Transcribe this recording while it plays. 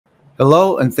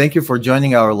Hello, and thank you for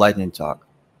joining our lightning talk.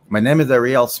 My name is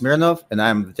Ariel Smirnov, and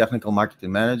I am the Technical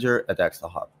Marketing Manager at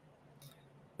ExtraHop.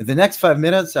 In the next 5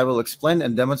 minutes, I will explain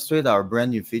and demonstrate our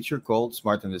brand new feature called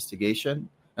Smart Investigation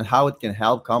and how it can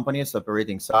help companies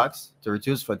operating SOCs to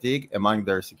reduce fatigue among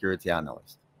their security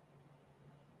analysts.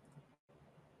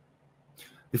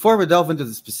 Before we delve into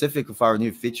the specifics of our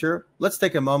new feature, let's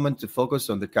take a moment to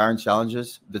focus on the current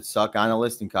challenges that SOC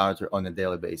analysts encounter on a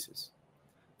daily basis.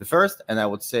 The first, and I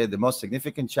would say the most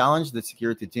significant challenge that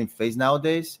security teams face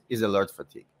nowadays is alert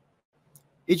fatigue.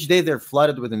 Each day they're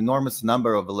flooded with an enormous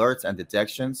number of alerts and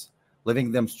detections,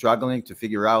 leaving them struggling to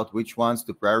figure out which ones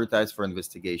to prioritize for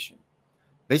investigation.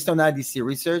 Based on IDC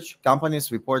research,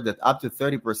 companies report that up to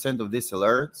 30% of these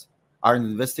alerts are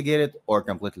investigated or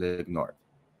completely ignored.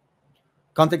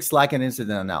 Context like an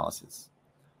incident analysis.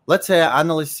 Let's say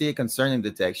analysts see a concerning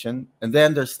detection and they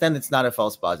understand it's not a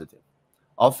false positive.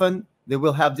 Often, they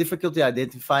will have difficulty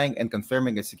identifying and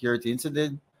confirming a security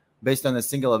incident based on a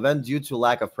single event due to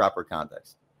lack of proper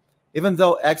context. Even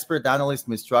though expert analysts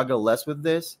may struggle less with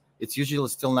this, it's usually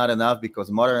still not enough because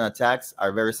modern attacks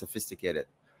are very sophisticated.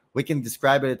 We can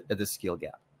describe it as a skill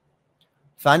gap.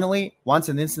 Finally, once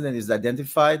an incident is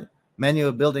identified,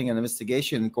 manually building an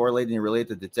investigation and correlating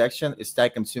related detection is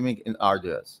time-consuming and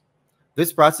arduous.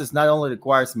 This process not only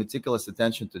requires meticulous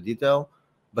attention to detail,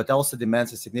 but also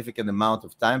demands a significant amount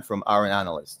of time from our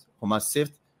analysts, who must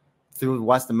sift through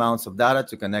vast amounts of data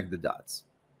to connect the dots.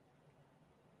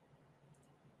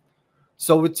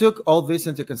 So we took all this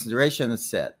into consideration and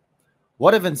said,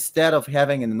 what if instead of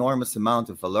having an enormous amount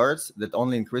of alerts that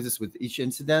only increases with each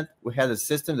incident, we had a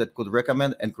system that could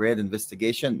recommend and create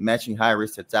investigation matching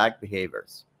high-risk attack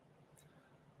behaviors?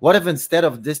 What if instead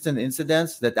of distant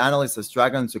incidents that analysts are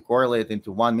struggling to correlate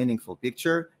into one meaningful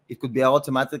picture, it could be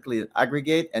automatically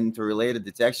aggregate and interrelated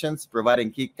detections,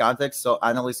 providing key context so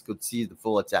analysts could see the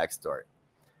full attack story?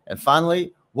 And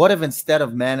finally, what if instead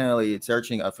of manually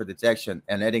searching for detection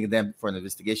and adding them for an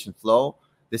investigation flow,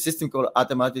 the system could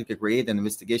automatically create an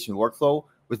investigation workflow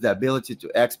with the ability to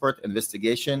export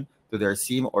investigation to their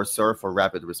SIEM or SOR for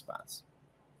rapid response?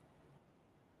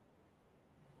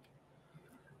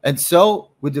 And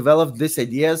so we developed these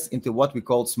ideas into what we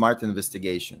call smart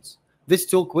investigations. This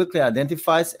tool quickly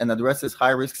identifies and addresses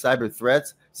high-risk cyber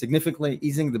threats, significantly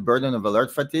easing the burden of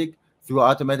alert fatigue through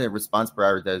automated response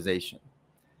prioritization.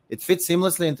 It fits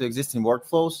seamlessly into existing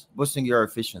workflows, boosting your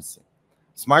efficiency.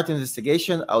 Smart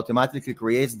investigation automatically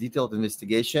creates detailed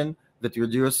investigation that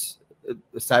reduce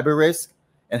cyber risk,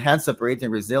 enhance operating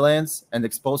resilience, and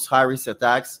expose high-risk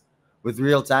attacks with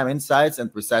real-time insights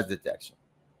and precise detection.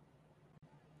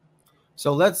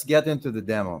 So let's get into the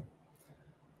demo.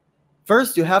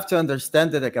 First, you have to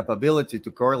understand that the capability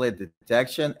to correlate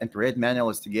detection and create manual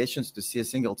investigations to see a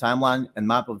single timeline and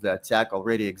map of the attack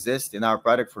already exists in our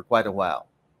product for quite a while.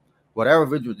 Whatever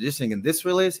we're introducing in this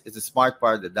release is the smart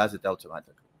part that does it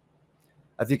automatically.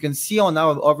 As you can see on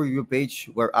our overview page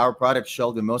where our products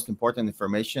show the most important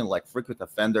information like frequent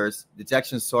offenders,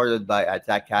 detection sorted by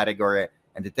attack category,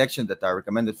 and detection that are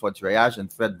recommended for triage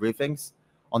and threat briefings,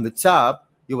 on the top,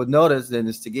 you would notice the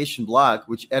investigation block,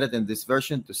 which added in this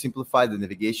version to simplify the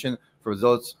navigation for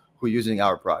those who are using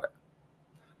our product.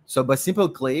 So by simple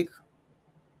click,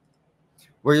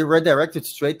 we're redirected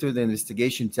straight to the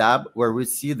investigation tab where we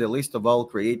see the list of all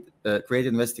create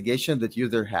investigation that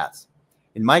user has.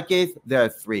 In my case, there are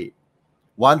 3.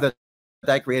 1 that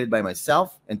I created by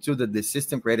myself and 2 that the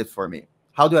system created for me.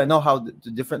 How do I know how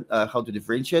to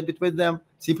differentiate between them?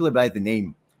 Simply by the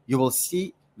name. You will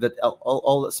see that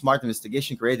all smart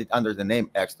investigation created under the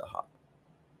name ExtraHop.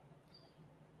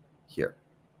 Here.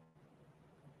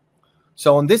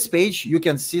 So on this page, you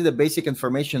can see the basic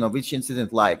information of each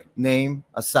incident like name,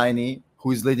 assignee,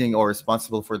 who is leading or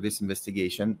responsible for this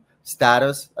investigation,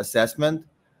 status, assessment,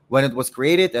 when it was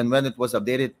created and when it was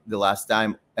updated the last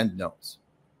time, and notes.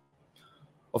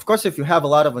 Of course, if you have a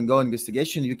lot of ongoing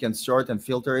investigation, you can sort and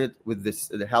filter it with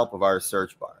the help of our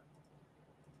search bar.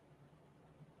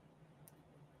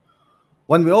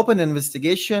 When we open an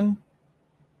investigation,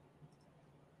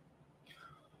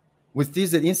 we see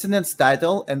the incident's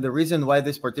title and the reason why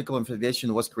this particular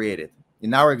investigation was created.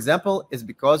 In our example, is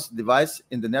because the device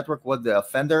in the network was the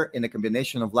offender in a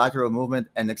combination of lateral movement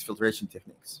and exfiltration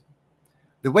techniques.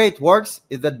 The way it works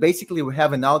is that basically we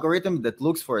have an algorithm that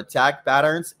looks for attack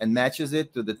patterns and matches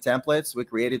it to the templates we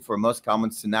created for most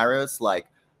common scenarios like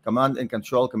command and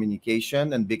control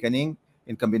communication and beaconing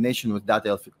in combination with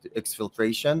data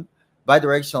exfiltration,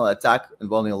 bidirectional attack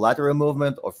involving lateral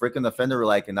movement, or frequent offender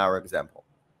like in our example.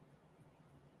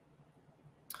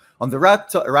 On the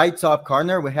right top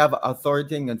corner, we have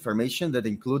authoritative information that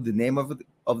include the name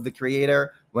of the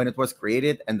creator, when it was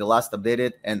created, and the last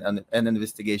updated, and an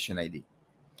investigation ID.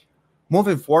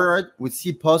 Moving forward, we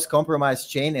see post-compromise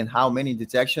chain and how many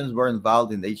detections were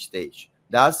involved in each stage,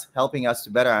 thus helping us to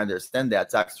better understand the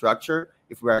attack structure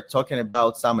if we are talking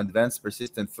about some advanced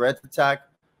persistent threat attack.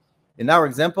 In our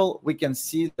example, we can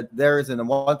see that there is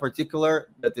one particular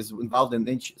that is involved in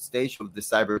each stage of the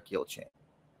cyber kill chain.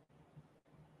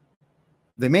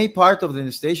 The main part of the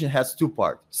investigation has two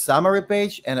parts, summary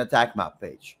page and attack map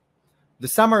page. The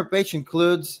summary page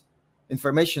includes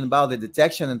information about the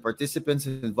detection and participants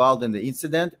involved in the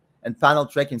incident and panel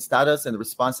tracking status and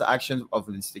response actions of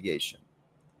the investigation.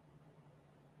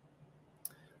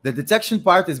 The detection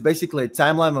part is basically a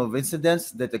timeline of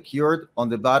incidents that occurred on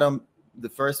the bottom, the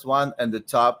first one, and the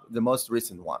top, the most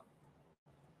recent one.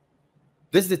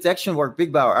 This detection worked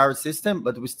picked by our system,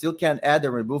 but we still can add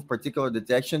or remove particular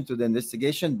detection to the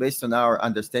investigation based on our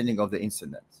understanding of the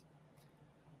incident.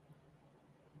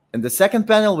 In the second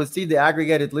panel, we see the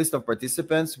aggregated list of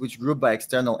participants, which group by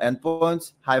external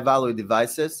endpoints, high-value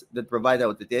devices that provide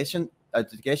authentication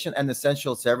and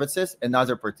essential services, and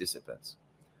other participants.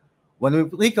 When we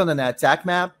click on an attack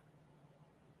map,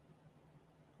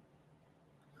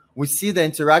 we see the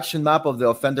interaction map of the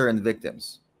offender and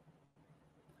victims.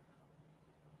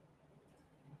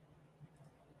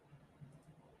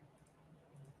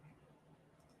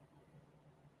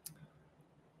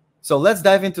 So let's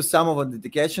dive into some of the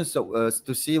indications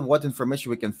to see what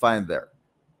information we can find there.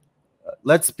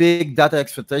 Let's pick data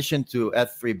exploitation to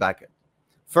F3 bucket.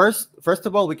 First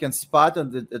of all, we can spot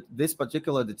that this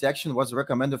particular detection was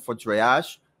recommended for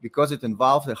triage because it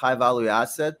involved a high-value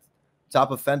asset,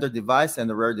 top offender device, and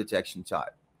a rare detection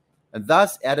type, and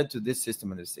thus added to this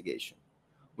system investigation.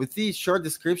 With the short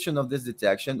description of this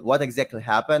detection, what exactly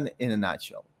happened in a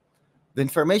nutshell. The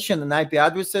information and IP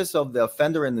addresses of the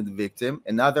offender and the victim,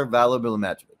 and other valuable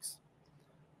metrics.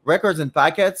 Records and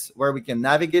packets, where we can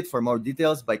navigate for more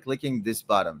details by clicking these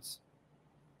buttons.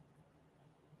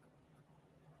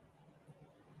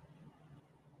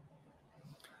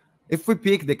 If we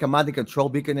pick the command and control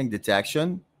beaconing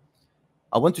detection,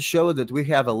 I want to show that we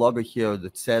have a logo here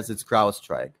that says it's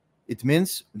CrowdStrike. It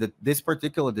means that this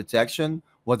particular detection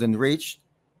was enriched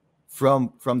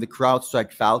from the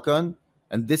CrowdStrike Falcon,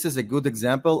 and this is a good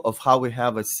example of how we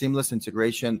have a seamless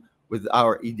integration with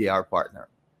our EDR partner.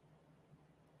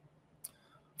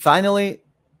 Finally,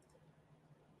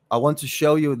 I want to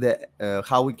show you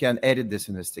how we can edit this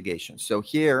investigation. So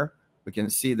here we can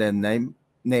see the name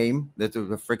that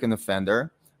of a freaking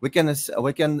offender. We can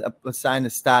assign a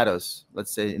status,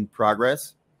 let's say in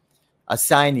progress,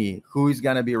 assignee, who is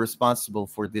going to be responsible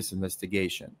for this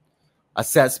investigation,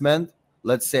 assessment,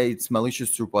 let's say it's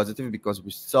malicious true positive because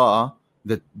we saw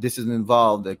that this is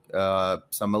involved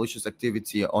some malicious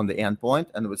activity on the endpoint,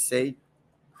 and we say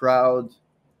CrowdStrike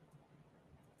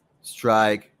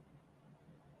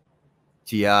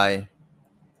TI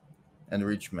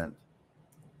enrichment.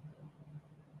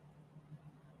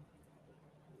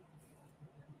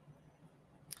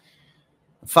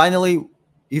 Finally,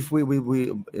 if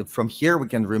from here we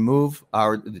can remove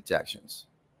our detections.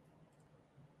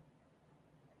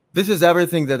 This is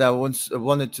everything that I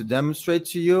wanted to demonstrate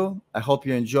to you. I hope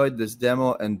you enjoyed this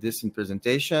demo and this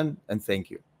presentation, and thank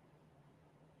you.